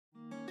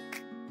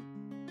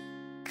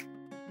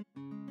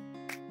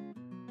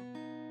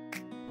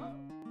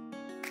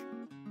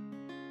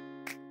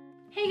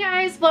Hey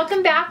guys,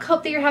 welcome back.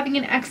 Hope that you're having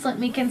an excellent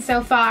weekend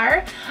so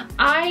far.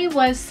 I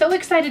was so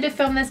excited to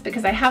film this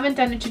because I haven't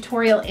done a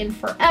tutorial in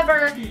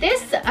forever.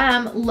 This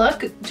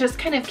look just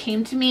kind of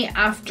came to me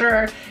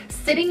after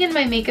sitting in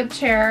my makeup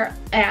chair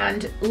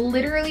and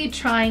literally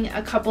trying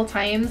a couple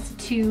times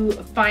to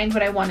find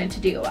what I wanted to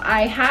do.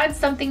 I had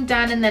something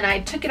done and then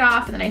I took it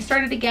off and then I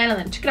started again and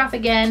then took it off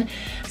again.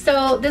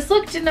 So this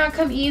look did not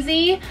come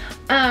easy,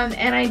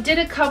 and I did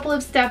a couple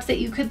of steps that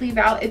you could leave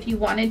out if you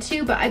wanted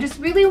to, but I just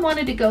really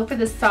wanted to go for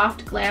the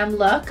soft glam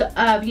look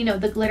of, you know,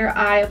 the glitter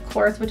eye, of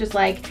course, which is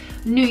like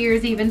New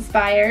Year's Eve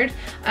inspired,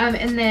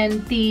 and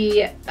then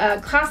the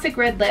classic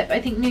red lip. I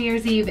think New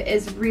Year's Eve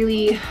is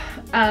really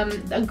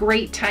a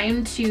great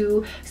time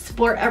to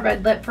sport a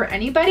red lip for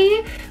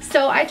anybody.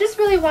 So I just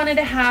really wanted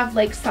to have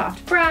like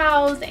soft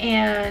brows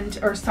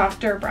or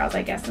softer brows,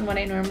 I guess, than what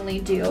I normally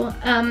do.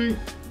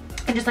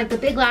 And just like the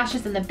big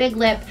lashes and the big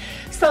lip.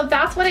 So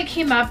that's what I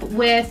came up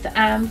with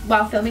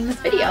while filming this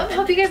video.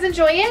 Hope you guys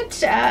enjoy it.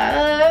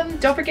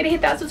 Don't forget to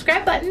hit that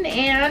subscribe button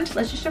and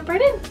let's just jump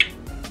right in.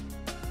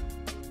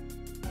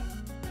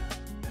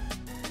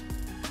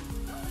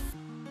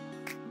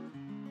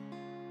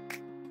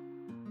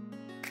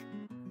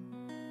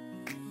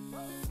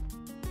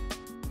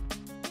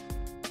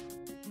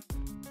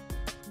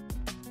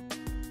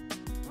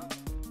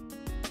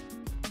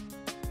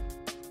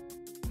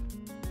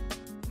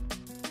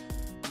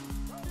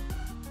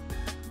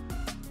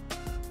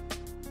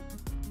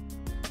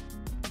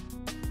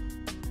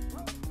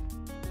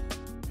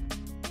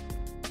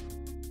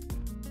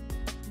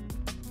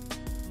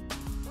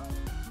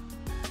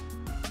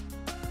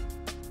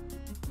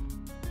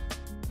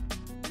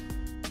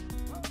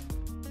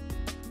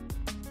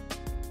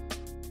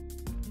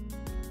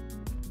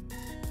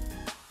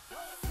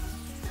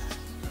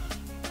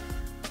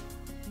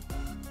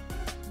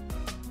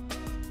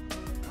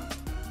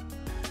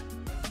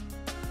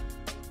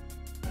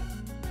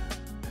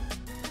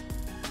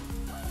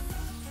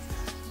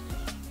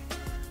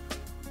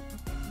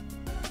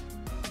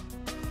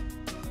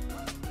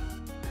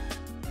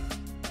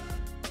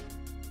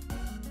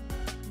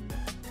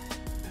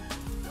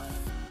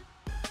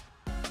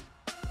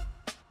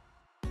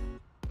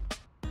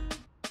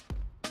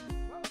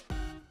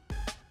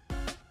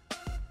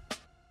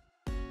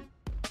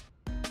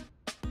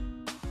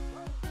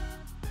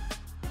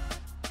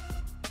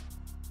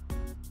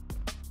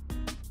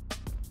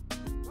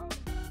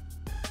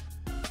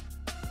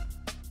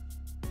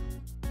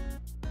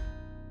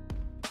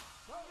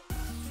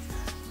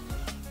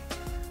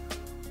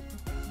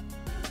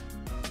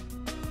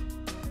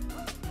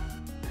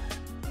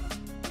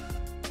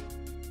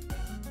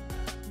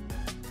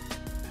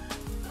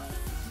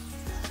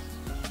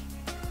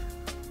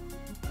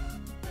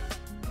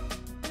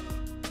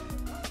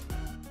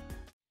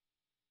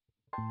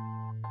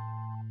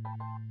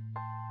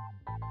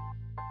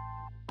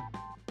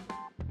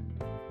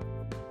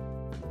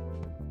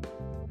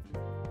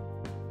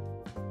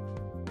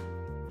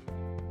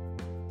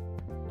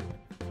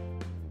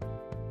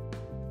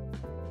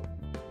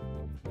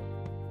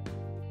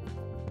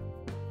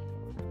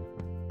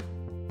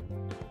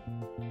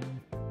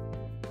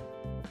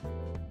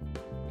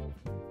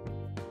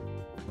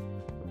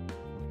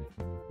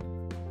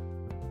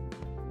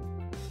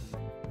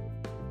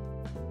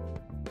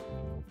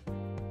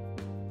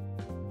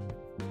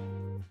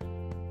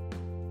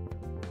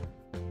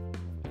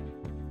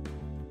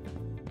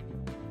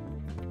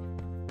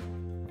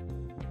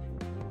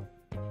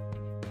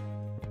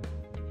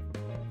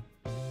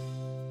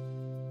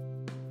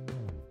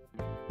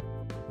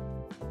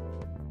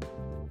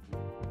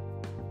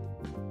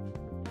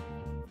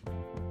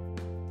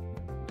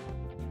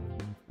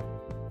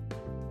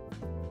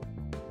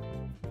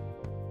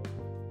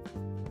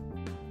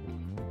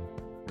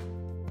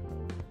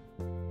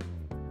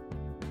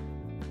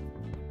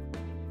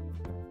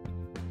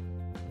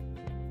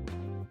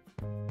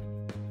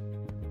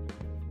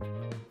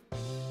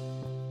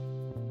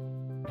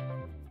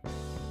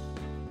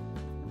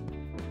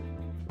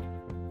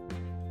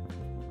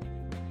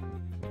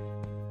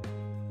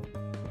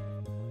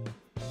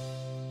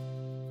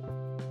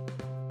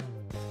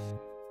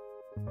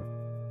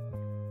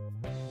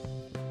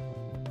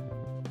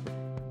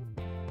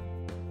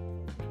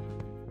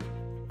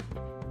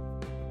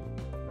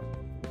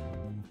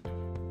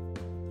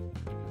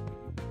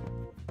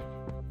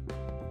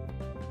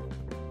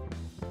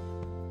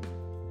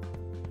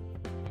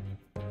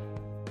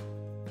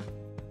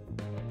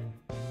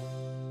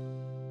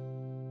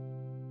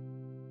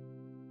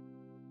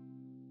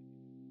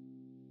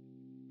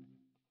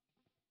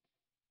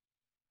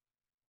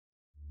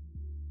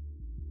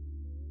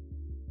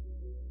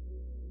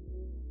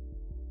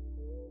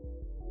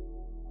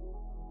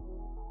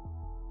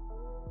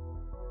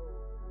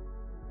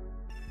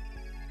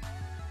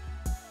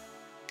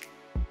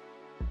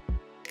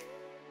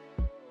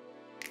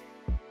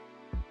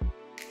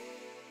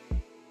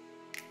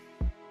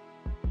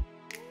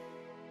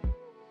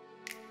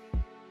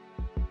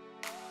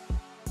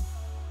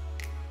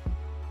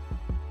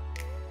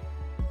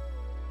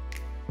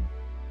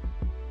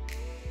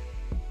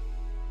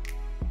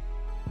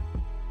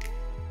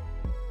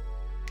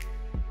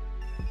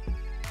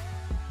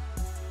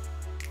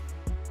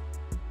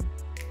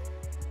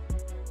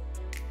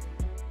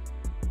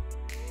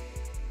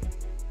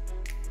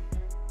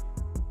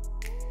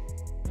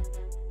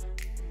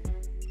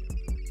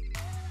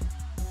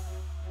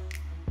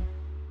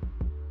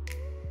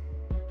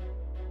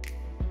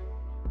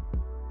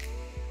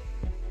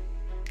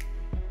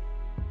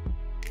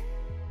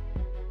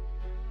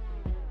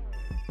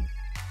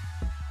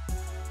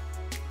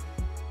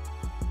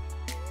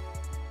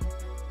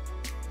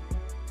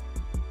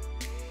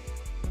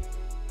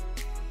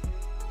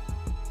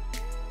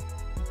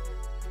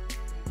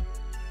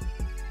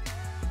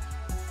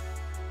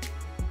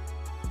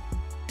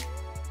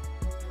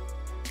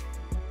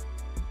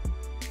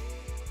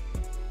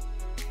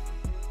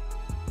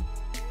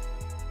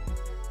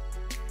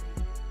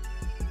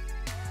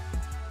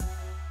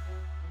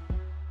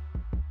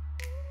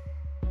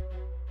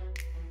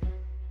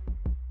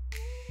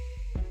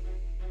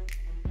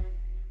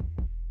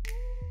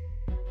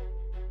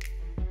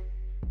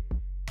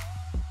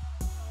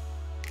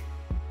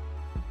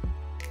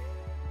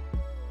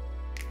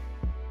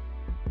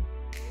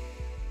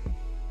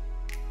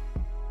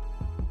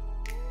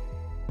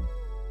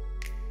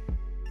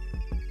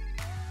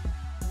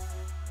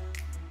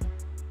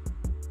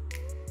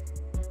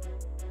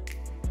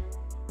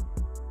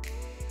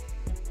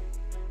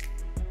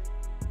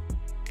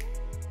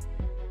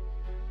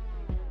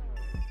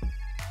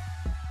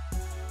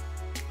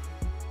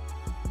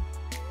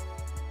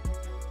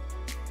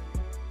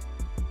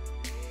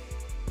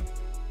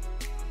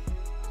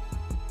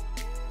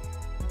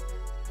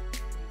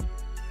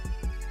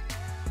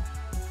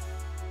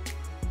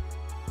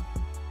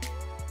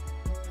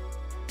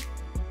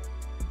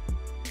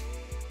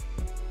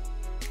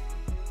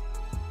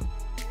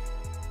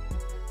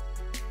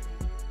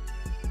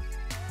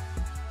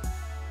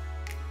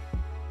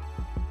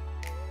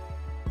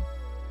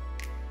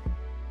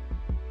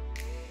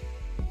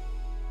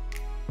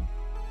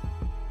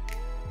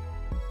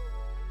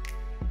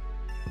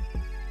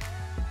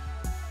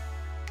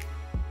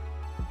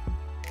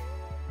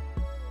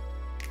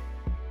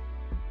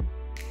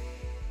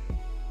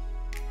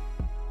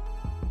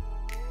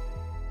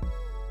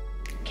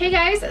 Okay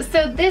guys,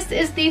 so this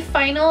is the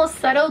final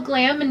Subtle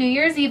Glam New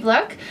Year's Eve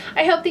look.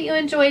 I hope that you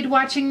enjoyed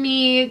watching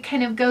me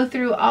kind of go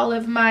through all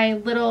of my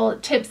little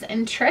tips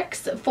and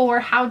tricks for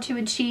how to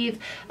achieve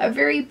a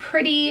very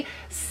pretty,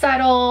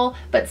 subtle,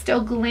 but still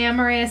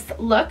glamorous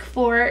look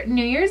for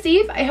New Year's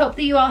Eve. I hope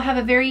that you all have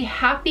a very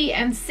happy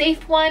and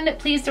safe one.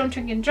 Please don't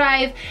drink and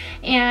drive,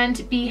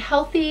 and be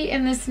healthy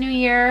in this new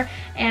year,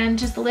 and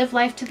just live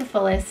life to the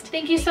fullest.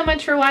 Thank you so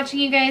much for watching,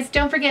 you guys.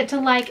 Don't forget to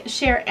like,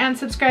 share, and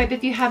subscribe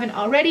if you haven't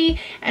already.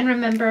 And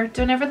remember,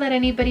 don't ever let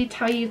anybody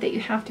tell you that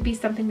you have to be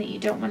something that you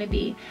don't want to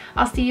be.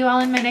 I'll see you all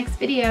in my next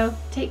video.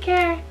 Take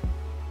care.